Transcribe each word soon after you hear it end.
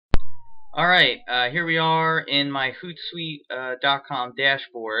Alright, here we are in my Hootsuite.com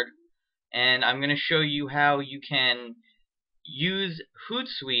dashboard, and I'm going to show you how you can use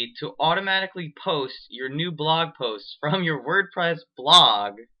Hootsuite to automatically post your new blog posts from your WordPress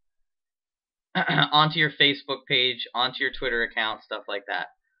blog onto your Facebook page, onto your Twitter account, stuff like that.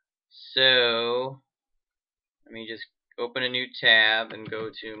 So, let me just open a new tab and go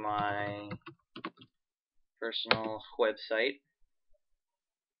to my personal website.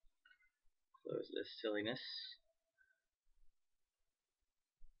 Close this silliness.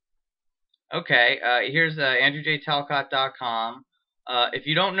 Okay, here's andrewjtalcott.com. If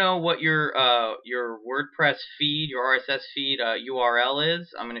you don't know what your WordPress feed, your RSS feed URL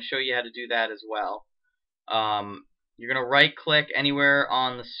is, I'm going to show you how to do that as well. You're going to right-click anywhere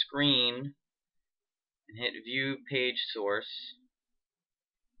on the screen and hit View Page Source.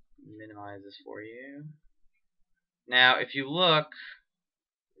 Minimize this for you. Now, if you look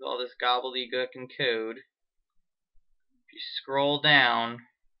at all this gobbledygook and code, if you scroll down,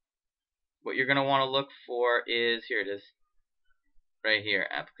 what you're going to want to look for is, here it is, right here,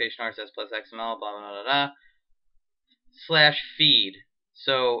 application RSS plus XML, blah, blah, blah, blah, /feed.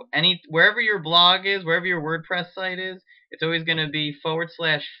 So wherever your blog is, wherever your WordPress site is, it's always going to be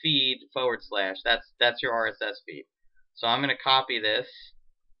 /feed/. That's your RSS feed. So I'm going to copy this,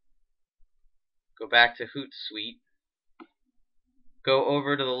 go back to Hootsuite, go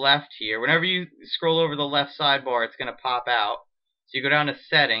over to the left here. Whenever you scroll over the left sidebar, it's going to pop out. So you go down to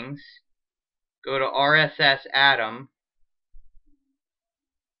Settings, go to RSS Atom.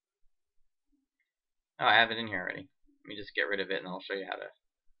 Oh, I have it in here already. Let me just get rid of it and I'll show you how to.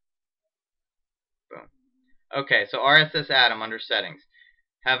 Boom. Okay, so RSS Atom under Settings.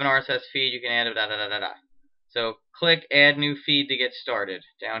 Have an RSS feed, you can add it, da da da da da. So click Add New Feed to get started.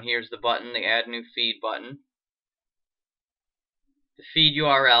 Down here's the button, the Add New Feed button. The feed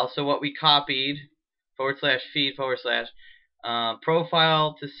URL, so what we copied, /feed/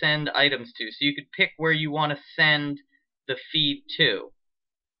 profile to send items to. So you could pick where you want to send the feed to.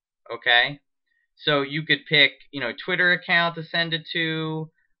 Okay? So you could pick, Twitter account to send it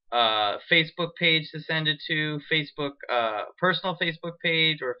to, Facebook page to send it to, Facebook personal Facebook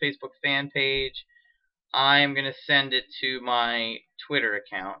page or Facebook fan page. I'm going to send it to my Twitter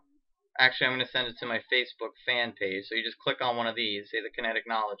account. Actually, I'm going to send it to my Facebook fan page. So you just click on one of these, say the Kinetic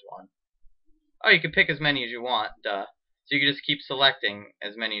Knowledge one. Oh, you can pick as many as you want, duh. So you can just keep selecting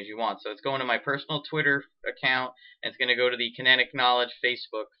as many as you want. So it's going to my personal Twitter account, and it's going to go to the Kinetic Knowledge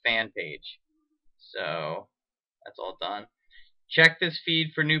Facebook fan page. So that's all done. Check this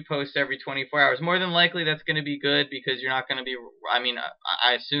feed for new posts every 24 hours. More than likely, that's going to be good because you're not going to be,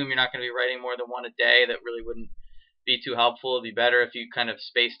 I assume you're not going to be writing more than one a day. That really wouldn't be too helpful. It'd be better if you kind of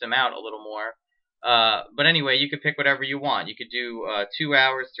spaced them out a little more. But anyway, you could pick whatever you want. You could do 2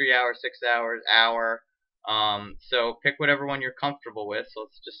 hours, 3 hours, 6 hours, hour. So pick whatever one you're comfortable with. So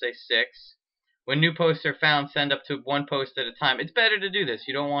let's just say 6. When new posts are found, send up to 1 post at a time. It's better to do this.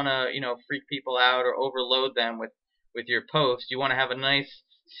 You don't want to, freak people out or overload them with your post. You want to have a nice,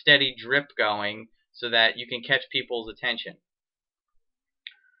 steady drip going so that you can catch people's attention.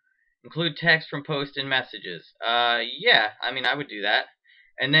 Include text from post and messages. Yeah, I would do that.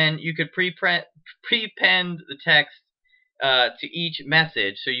 And then you could prepend the text to each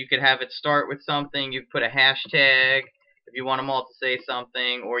message. So you could have it start with something. You could put a hashtag if you want them all to say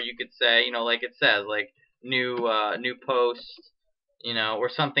something, or you could say, like it says, like new post, or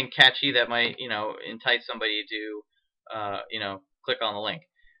something catchy that might, entice somebody to, click on the link.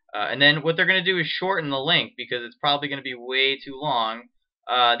 And then what they're going to do is shorten the link because it's probably going to be way too long.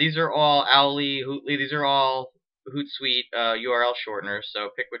 These are all Owly, Hootly, these are all Hootsuite URL shorteners, so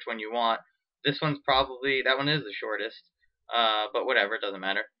pick which one you want. This one's probably, that one is the shortest, but whatever, it doesn't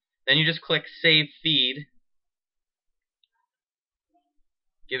matter. Then you just click Save Feed.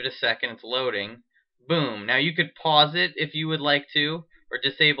 Give it a second, it's loading. Boom. Now you could pause it if you would like to, or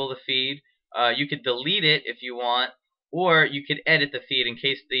disable the feed. You could delete it if you want, or you could edit the feed in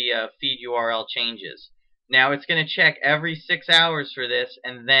case the feed URL changes. Now it's going to check every 6 hours for this,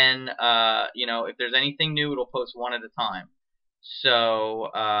 and then if there's anything new, it'll post one at a time.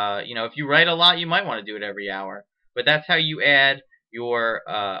 So if you write a lot, you might want to do it every hour. But that's how you add your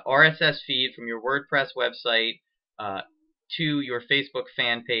RSS feed from your WordPress website to your Facebook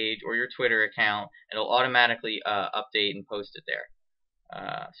fan page or your Twitter account. It'll automatically update and post it there.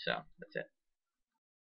 So that's it.